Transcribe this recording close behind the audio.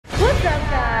What's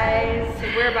up, guys?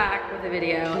 We're back with a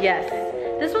video. Yes,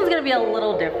 this one's gonna be a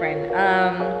little different.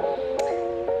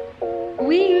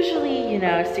 We usually,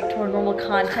 stick to our normal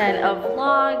content of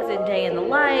vlogs and day in the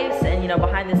lives and,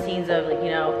 behind the scenes of,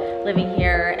 living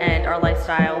here and our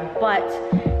lifestyle. But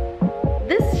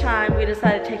this time, we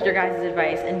decided to take your guys'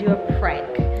 advice and do a prank.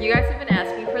 You guys have been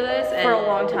asking for this for a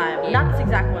long time. Yeah. Not this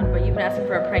exact one, but you've been asking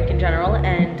for a prank in general,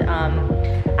 and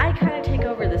I kind of take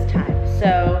over this time.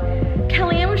 So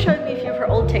Kellyanne was showing me a few of her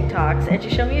old TikToks, and she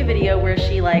showed me a video where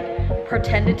she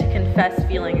pretended to confess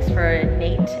feelings for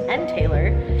Nate and Taylor,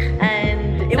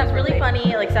 and it was really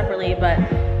funny, separately, but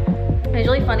it was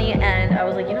really funny. And I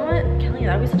was like, you know what, Kellyanne,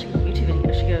 that would be such a good YouTube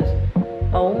video. She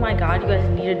goes, oh my god, you guys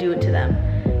need to do it to them.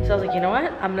 So I was like, you know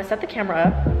what, I'm gonna set the camera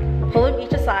up, pull them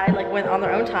each aside, when on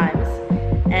their own times,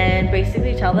 and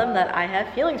basically tell them that I have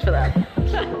feelings for them,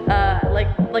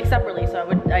 separately. So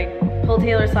I pulled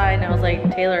Taylor aside and I was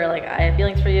like, Taylor, I have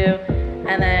feelings for you.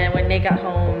 And then when Nate got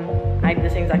home, I did the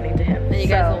same exact thing to him. And you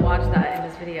guys will watch that in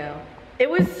this video. It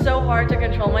was so hard to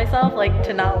control myself,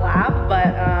 to not laugh,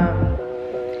 but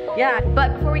yeah.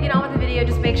 But before we get on with the video,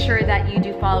 just make sure that you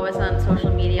do follow us on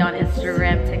social media, on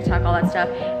Instagram, TikTok, all that stuff.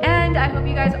 And I hope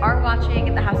you guys are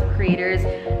watching The House of Creators.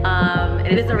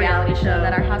 It is a reality show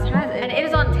that our house has. And it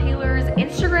is on Taylor's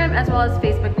Instagram as well as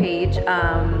Facebook page.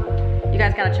 You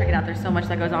guys gotta check it out. There's so much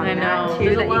that goes on in that too.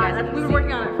 There's a lot. We've been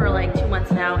working on it for 2 months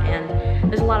now,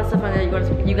 and there's a lot of stuff on there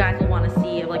you guys will want to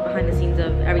see of behind the scenes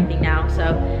of everything now.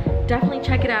 So definitely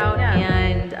check it out. Yeah.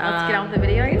 And let's get on with the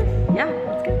video, I guess. Yeah,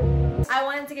 let's go. I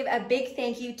wanted to give a big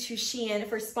thank you to SHEIN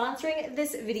for sponsoring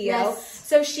this video. Yes.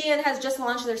 So SHEIN has just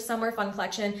launched their summer fun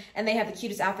collection, and they have the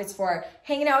cutest outfits for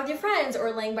hanging out with your friends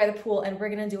or laying by the pool. And we're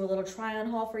gonna do a little try on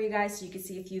haul for you guys so you can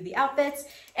see a few of the outfits.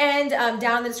 And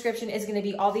down in the description is gonna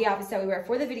be all the outfits that we wear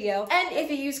for the video. And if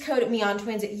you use code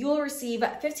MEONTWINS, you will receive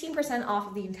 15% off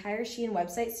of the entire SHEIN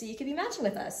website, so you can be matching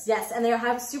with us. Yes, and they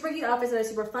have super cute outfits that are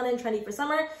super fun and trendy for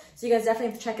summer, so you guys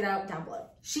definitely have to check it out down below.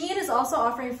 SHEIN is also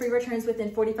offering free returns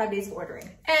within 45 days of ordering.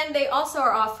 And they also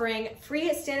are offering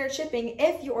free standard shipping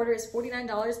if your order is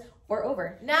 $49 or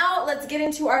over. Now let's get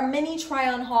into our mini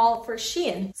try on haul for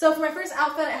SHEIN. So for my first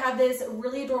outfit, I have this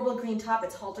really adorable green top.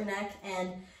 It's halter neck,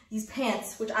 and these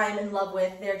pants, which I am in love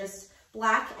with. They're just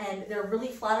black and they're really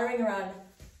flattering around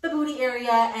the booty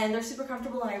area, and they're super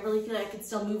comfortable, and I really feel like I could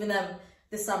still move in them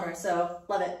this summer, so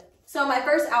love it. So my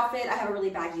first outfit, I have a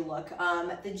really baggy look.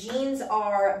 The jeans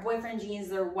are boyfriend jeans,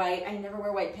 they're white. I never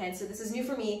wear white pants, so this is new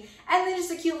for me. And then just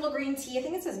a cute little green tee. I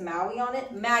think it says Maui on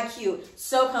it. Mad cute,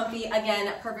 so comfy.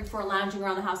 Again, perfect for lounging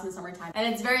around the house in the summertime.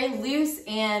 And it's very loose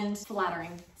and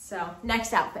flattering. So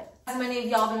next outfit. As many of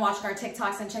y'all have been watching our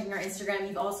TikToks and checking our Instagram,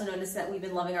 you've also noticed that we've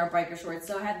been loving our biker shorts.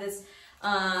 So I have this,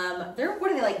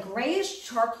 what are they, grayish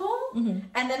charcoal?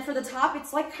 And then for the top,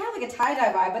 it's kind of like a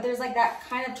tie-dye vibe, but there's that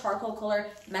kind of charcoal color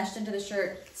meshed into the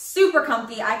shirt. Super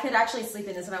comfy. I could actually sleep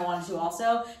in this if I wanted to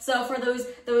also. So for those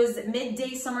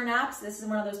midday summer naps, this is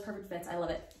one of those perfect fits. I love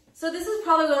it. So this is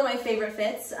probably one of my favorite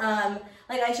fits.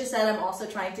 Like Aisha said, I'm also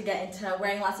trying to get into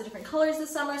wearing lots of different colors this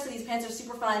summer, so these pants are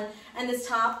super fun. And this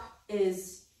top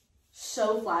is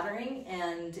so flattering,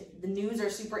 and the nudes are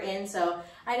super in, so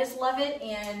I just love it.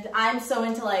 And I'm so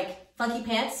into funky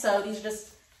pants, so these are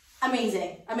just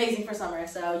amazing for summer,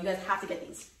 so you guys have to get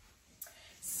these.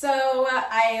 So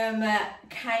I am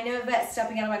kind of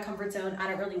stepping out of my comfort zone. I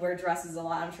don't really wear dresses a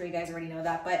lot, I'm sure you guys already know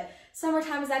that, but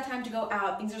summertime is that time to go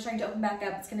out. Things are starting to open back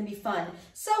up. It's gonna be fun.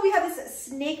 So we have this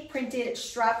snake printed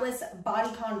strapless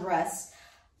bodycon dress.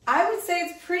 I would say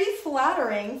it's pretty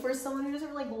flattering for someone who doesn't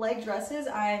really like dresses.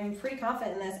 I'm pretty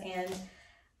confident in this, and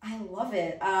I love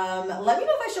it. Let me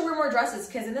know if I should wear more dresses,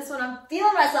 because in this one I'm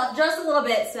feeling myself just a little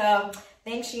bit. So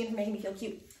thanks, SHEIN, for making me feel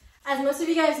cute. As most of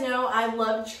you guys know, I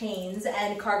love chains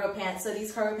and cargo pants. So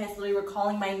these cargo pants literally were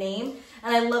calling my name,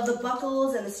 and I love the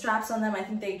buckles and the straps on them. I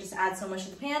think they just add so much to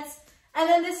the pants. And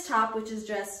then this top, which is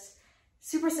just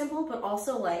super simple, but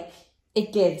also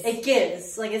it gives. It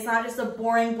gives. It's not just a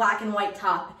boring black and white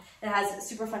top. It has a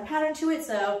super fun pattern to it,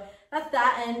 so that's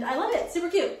that, and I love it. Super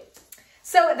cute.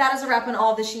 So that is a wrap on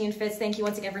all of the SHEIN fits. Thank you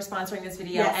once again for sponsoring this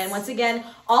video. Yes. And once again,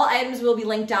 all items will be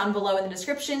linked down below in the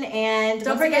description. And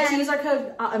don't forget to use our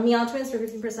code MEONTWINS for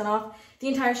 15% off the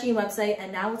entire SHEIN website.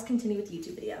 And now let's continue with the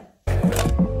YouTube video.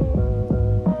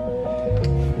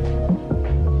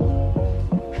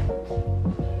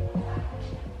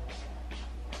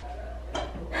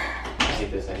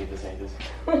 I hate this.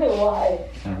 Why?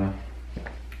 I don't know.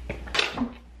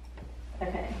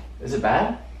 Okay. Is it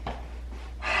bad?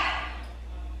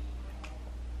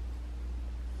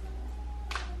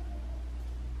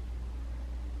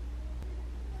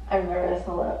 I'm nervous.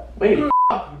 Hold up. Wait,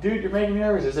 dude, you're making me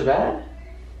nervous. Is it bad?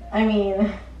 I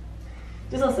mean,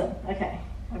 just listen, okay.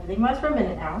 I've been thinking about this for a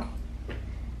minute now.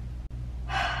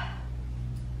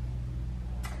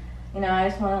 You know, I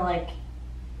just want to like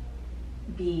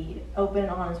be open and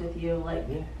honest with you, like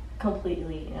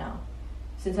completely, you know.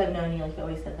 Since I've known you, like you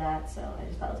always said that, so I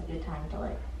just thought it was a good time to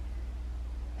like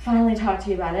finally talk to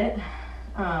you about it.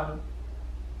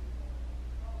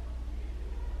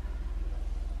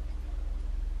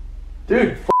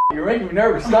 Dude, you're making me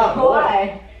nervous. Stop.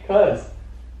 Why? Cause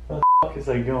what the fuck is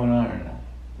like going on right now?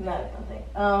 No,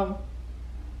 nothing.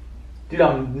 Dude,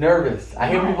 I'm nervous. I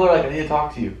hate when people are like, I need to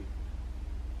talk to you.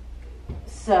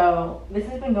 So this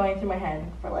has been going through my head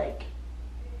for like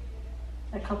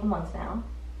a couple months now,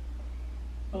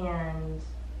 and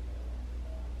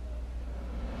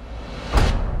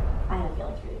I have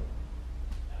feelings for you.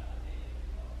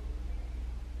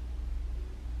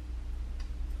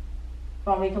 If I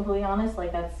want to be completely honest,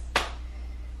 like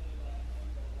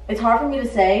it's hard for me to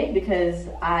say because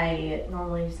I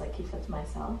normally just like keep stuff to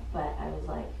myself, but I was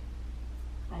like,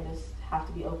 I just have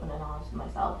to be open and honest with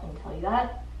myself and tell you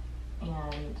that.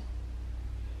 And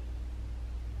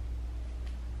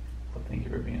Well, thank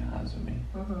you for being honest with me.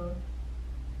 mm-hmm.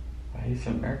 Why are you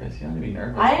so nervous? You don't have to be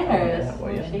nervous. I am nervous. Why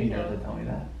do you have to be nervous to tell me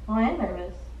that? Well, I am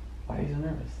nervous. Why are you so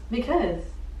nervous? Because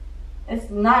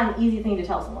it's not an easy thing to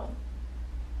tell someone.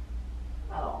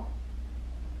 At all.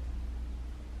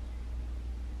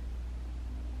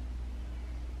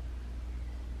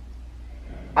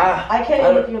 I can't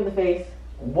even look you in the face.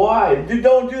 Why? Dude,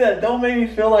 don't do that. Don't make me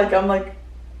feel like I'm like...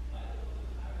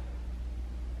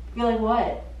 You're like,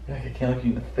 what? Like I can't look you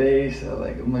in the face. Or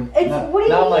like, I'm like... It's, now, what do you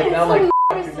now mean? I'm like, It's now I'm so like...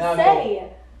 nervous Dude, to now I'm say.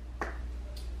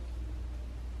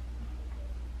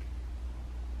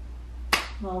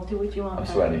 Well, do what you want I'm with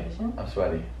that sweaty. information. I'm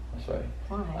sweaty. I'm sweaty.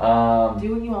 Why?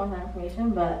 Do what you want with that information,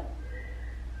 but...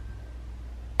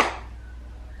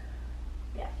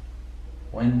 Yeah.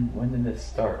 When did this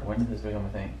start? When did this become a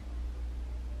thing?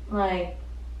 Like...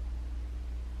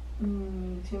 2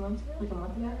 months ago? Like a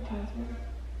month ago? 2 months ago?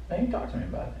 Why didn't you talk to me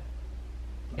about it?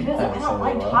 You Because haven't I don't said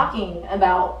like it well. talking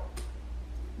about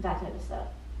that type of stuff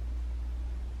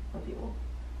with people.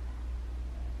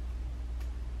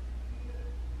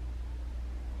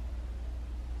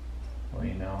 Well,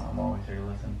 you know, I'm always here to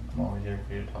listen. I'm always here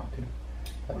for you to talk to.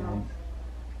 Wow.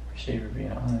 Appreciate you for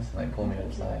being honest and like pull me to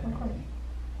the side. Of course.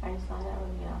 I just thought that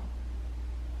would, you know,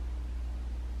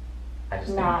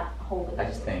 I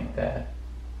just think that,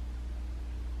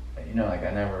 you know, like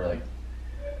I never like,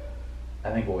 I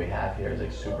think what we have here is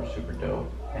like super, super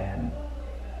dope. And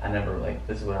I never like,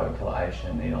 this is what I would tell Aisha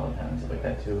and Nate all the time and stuff like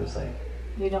that too. It's like,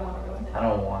 you don't want to ruin it. I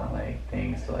don't want like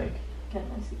things to like, Get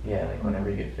messy. yeah, like whenever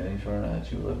you get feelings for another that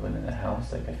you live in the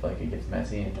house, like I feel like it gets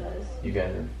messy and It does. you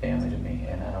guys are family to me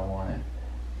and I don't want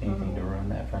anything to ruin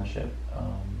that friendship.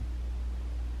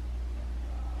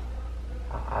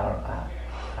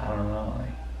 I don't know,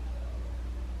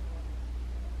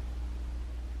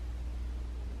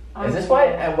 like. Is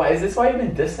this why you've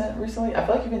been distant recently? I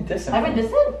feel like you've been distant. I've been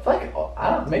distant? I feel like, I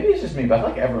don't, maybe it's just me, but I feel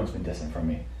like everyone's been distant from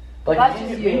me. But like, That's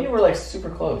just me and you. you were like super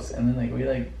close, and then like we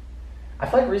like, I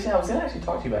feel like recently I was gonna actually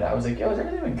talk to you about it. I was like, yo, is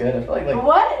everything been good? I feel like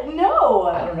What? No!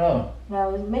 I don't know. No,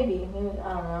 it was maybe, I don't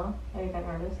know. Maybe I got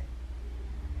nervous.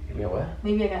 Yeah, what?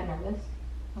 Maybe I got nervous.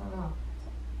 I don't know.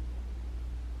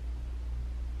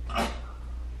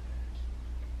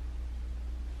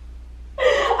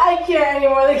 I can't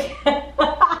anymore.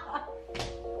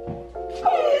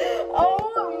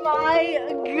 Oh my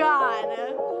god.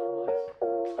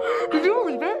 Did you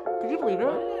believe it? Did you believe it?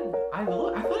 I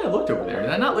thought I looked over there. Did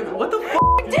I not look? What the f?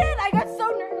 I did! I got so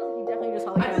nervous. You definitely just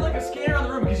saw the I did like a scan around the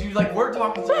room because you like were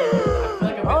talking to me. I feel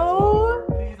like I'm Oh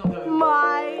Please don't tell me.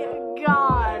 my I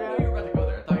god. thought you were about to go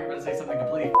there. I thought you were about to say something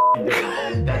completely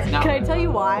different. That's not. Can I tell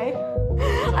you why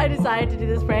I decided to do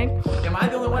this prank? Am I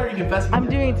the only one or are you confessing? I'm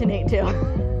doing it to Nate too.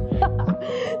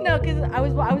 No, because I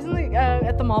was in the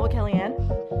at the mall with Kellyanne,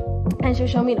 and she was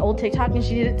showing me an old TikTok, and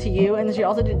she did it to you, and then she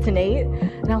also did it to Nate,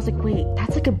 and I was like, wait,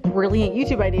 that's like a brilliant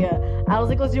YouTube idea. I was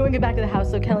like, let's do it and get back to the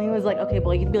house. So Kellyanne was like, okay,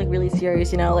 well, you can be like really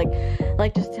serious, you know,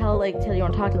 like just tell you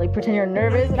want to talk to, like pretend you're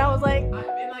nervous, and I was like,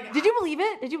 did you believe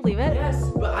it? Did you believe it?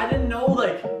 Yes, but I didn't know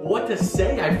like what to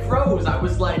say. I froze. I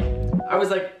was like,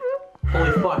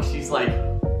 holy fuck. She's like,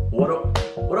 what do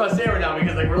I say right now?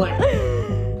 Because like we're like,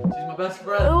 she's my best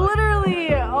friend. Like,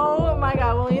 Literally. Oh my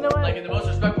god. Well, you know what? like in the most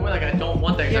respectful way. Like I don't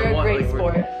want things. You're I want. a great Like,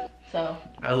 sport. So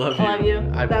I love you. I love you.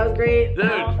 That was great. Dude,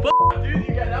 dude,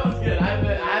 you guys, that was good. I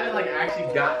haven't like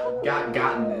actually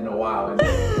gotten in a while.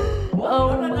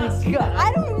 Oh my god.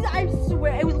 I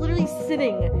swear, it was literally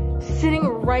sitting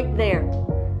right there.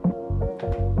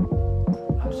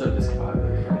 I'm so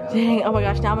discombobulated right now. Dang, oh my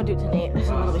gosh, now I'm gonna do it to Nate. This is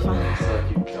gonna be fun. So like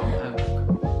you don't have.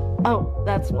 Oh,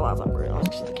 that's awkward. I'll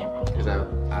just the camera. Because I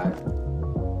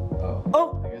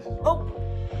Oh, I guess it's oh,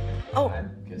 oh. I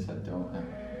guess I don't have.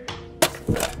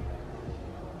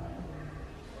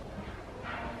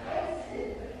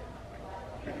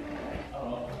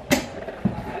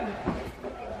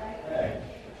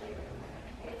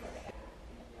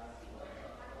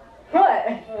 What?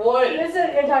 What? This is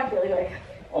gonna talk really quick.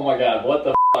 Oh my god, what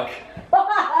the fuck?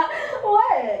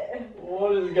 What?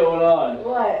 What is going on?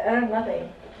 What? I have nothing.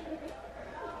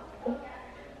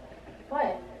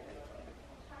 What?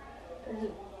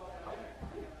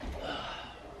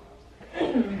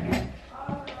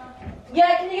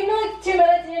 Yeah, can you give me like 2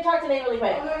 minutes and you talk to Nate really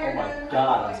quick? Oh my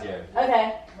god, I'm scared.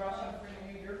 Okay.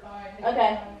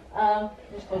 Okay.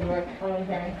 Just close the door. I don't want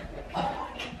to hear me.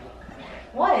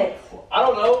 What? I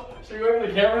don't know. Should we wait for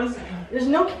the cameras? There's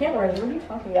no cameras. What are you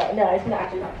talking about? No, I can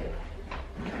actually talk to you.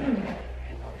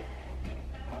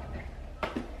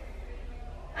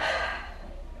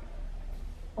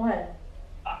 What?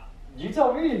 You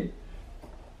tell me.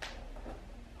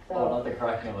 So, Oh, not the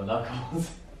cracking of the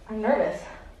knuckles. I'm nervous.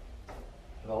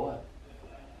 About what?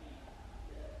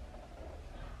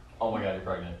 Oh my god, you're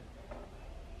pregnant.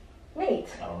 Nate.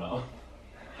 I don't know.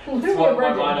 Literally That's a what my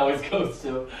virgin. mind always goes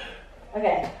to.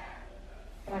 Okay.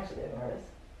 I'm actually getting nervous.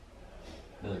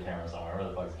 There's a camera somewhere. Where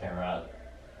the fuck's the camera at?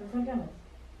 There's no cameras.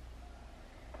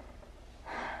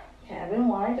 Okay, I've been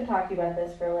wanting to talk to you about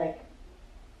this for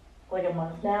like a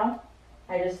month now.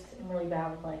 I just am really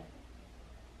bad with like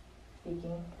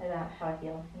speaking about how I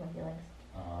feel, my feelings.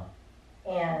 Uh-huh.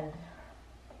 And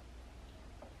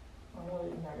I'm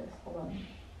really nervous. Hold on.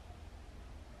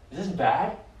 Is this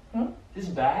bad? Hmm? Is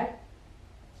this bad?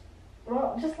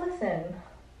 Well, just listen.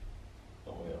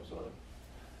 Oh wait, I'm sorry.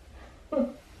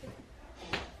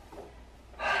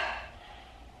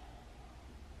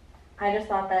 I just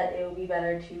thought that it would be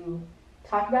better to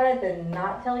talk about it than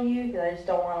not tell you, because I just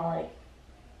don't want to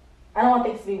I don't want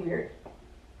things to be weird.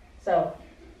 So,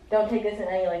 don't take this in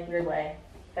any weird way,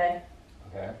 okay?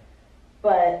 Okay.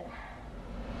 But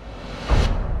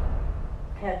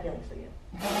I have feelings for you.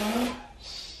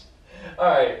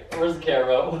 Alright, where's the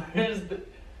camera? Where's the...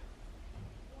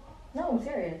 No, I'm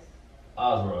serious.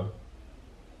 Ozra.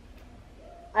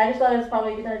 I just thought it was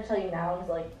probably good to tell you now,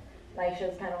 because night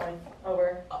show's kind of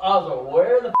over. Ozra,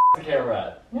 where the f is the camera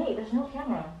at? Nate, there's no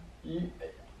camera.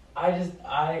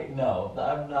 No,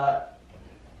 I'm not.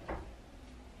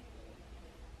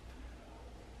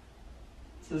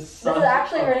 This is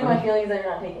actually hurting my feelings that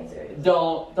you're not taking it serious.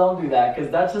 Don't do that,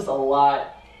 because that's just a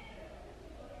lot.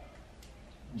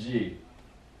 Gee.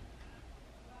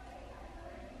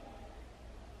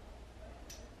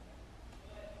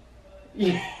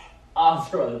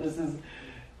 Ozra, this is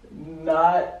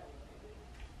not.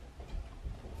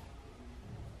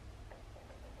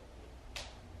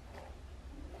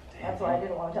 That's why I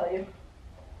didn't want to tell you.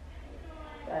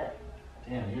 But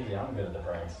Damn, usually I'm good at the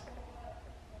pranks.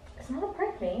 it's not a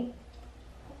prank, Nate.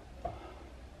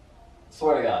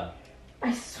 Swear to God.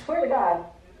 I swear to God.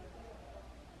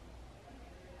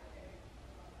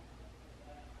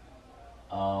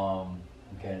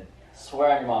 Okay.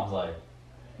 Swear on your mom's life.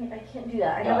 I can't do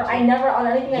that. Gotcha. I never on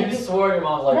anything I You do. swore on your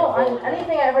mom's life. No, before. on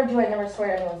anything I ever do, I never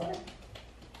swear to anyone's life.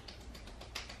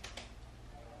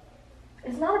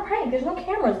 It's not a prank. There's no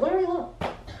cameras. Literally, look.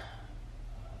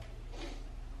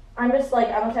 I'm just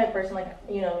I'm the type of person I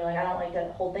don't like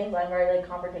to hold things. I'm very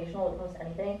confrontational when it comes to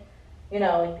anything.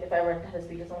 If I ever have to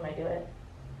speak to someone, I do it.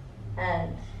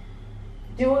 And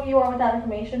do what you want with that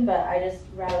information, but I just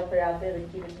rather put it out there than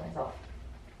keep it to myself.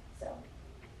 So.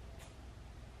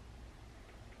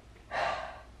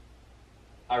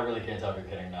 I really can't tell if you're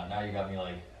kidding or not. Now you got me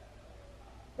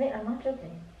Wait, I'm not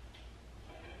joking.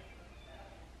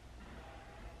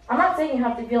 I'm not saying you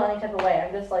have to feel any type of way.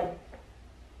 I'm just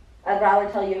I'd rather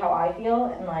tell you how I feel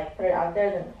and put it out there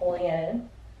than holding it in.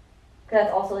 Because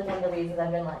that's also one of the reasons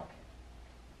I've been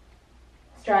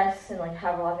stressed and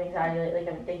have a lot of anxiety lately.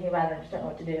 I've been thinking about it and I just don't know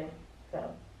what to do.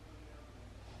 So.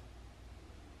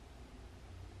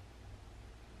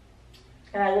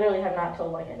 And I literally have not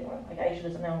told anyone. I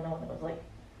should have known no one that was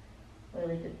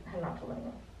literally have not told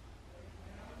anyone.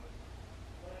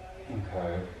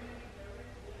 Okay.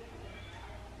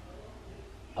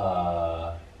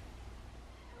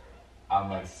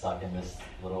 I'm stuck in this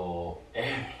little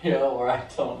area where I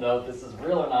don't know if this is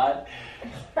real or not.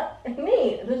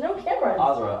 Nate, there's no cameras.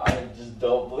 Ozra, I just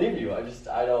don't believe you.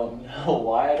 I don't know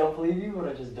why I don't believe you, but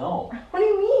I just don't. What do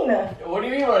you mean? What do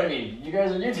you mean what I mean? You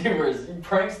guys are YouTubers, you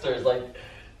pranksters,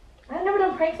 I've never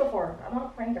done pranks before. I'm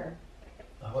not a pranker.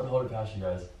 I wouldn't hold it past you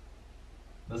guys.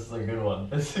 This is a good one.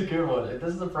 This is a good one. If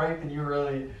this is a prank,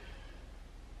 then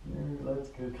that's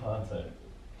good content.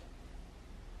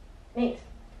 Nate.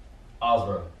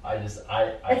 Osbro, It's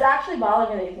actually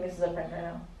bothering me that you think this is a prank right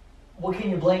now. Well, can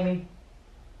you blame me?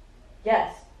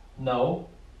 Yes. No.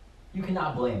 You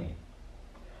cannot blame me.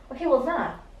 Okay, well it's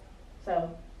not. So,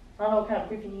 I don't know what kind of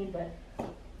proof you need, but...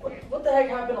 What the heck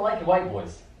happened to liking white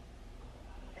boys?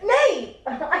 Nate!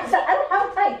 I said I don't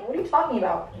have a type. What are you talking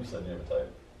about? You said you have a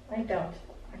type. I don't,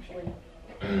 actually.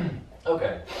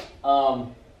 Okay.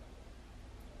 I'm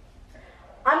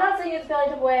not saying it's feeling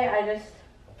type way, I just...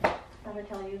 I'm gonna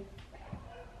tell you.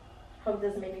 Hope this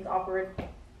doesn't make things awkward.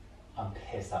 I'm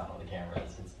pissed I don't know the camera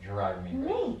is. It's driving me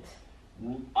crazy. Nate!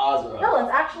 Osbro. No,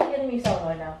 it's actually getting me so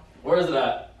annoyed now. Where is it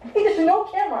at? There's no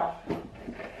camera!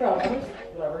 Bro, let me just...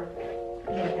 Whatever.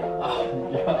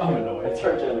 Yeah, I'm annoyed. It's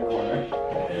right there in the corner.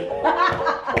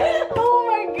 Oh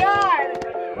my god!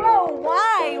 Bro,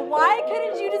 why? Why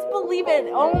couldn't you just believe it?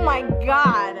 Oh my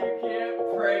god. You can't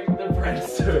prank the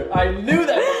prankster. I knew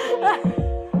that. I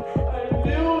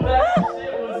knew that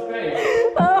shit was fake.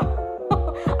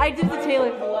 Oh, I did the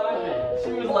Taylor.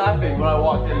 She was laughing when I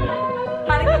walked in there.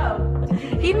 How'd it go?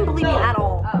 He didn't believe me at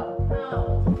all. Oh.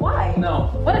 Why? No.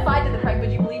 What if I did the prank?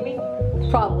 Would you believe me?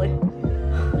 Probably.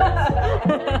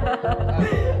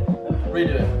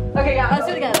 Redo it. Okay, yeah. Let's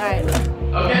do it again. Alright.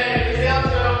 Okay, it's the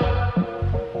outro.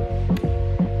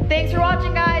 Thanks for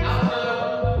watching, guys.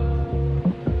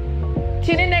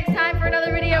 Tune in next time for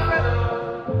another video from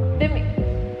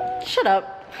Shut up.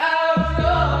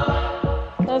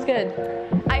 That was good.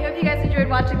 I hope you guys enjoyed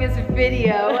watching this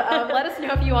video. Let us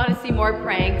know if you want to see more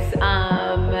pranks.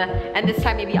 And this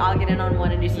time maybe I'll get in on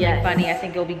one and do something funny. I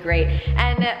think it'll be great.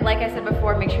 And like I said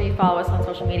before, make sure you follow us on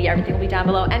social media. Everything will be down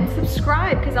below. And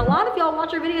subscribe, because a lot of y'all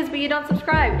watch our videos, but you don't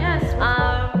subscribe. Yes.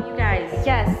 You guys.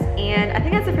 Yes. And I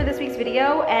think that's it for this week's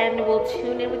video. And we'll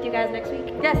tune in with you guys next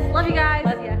week. Yes. Love you guys.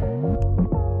 Love ya.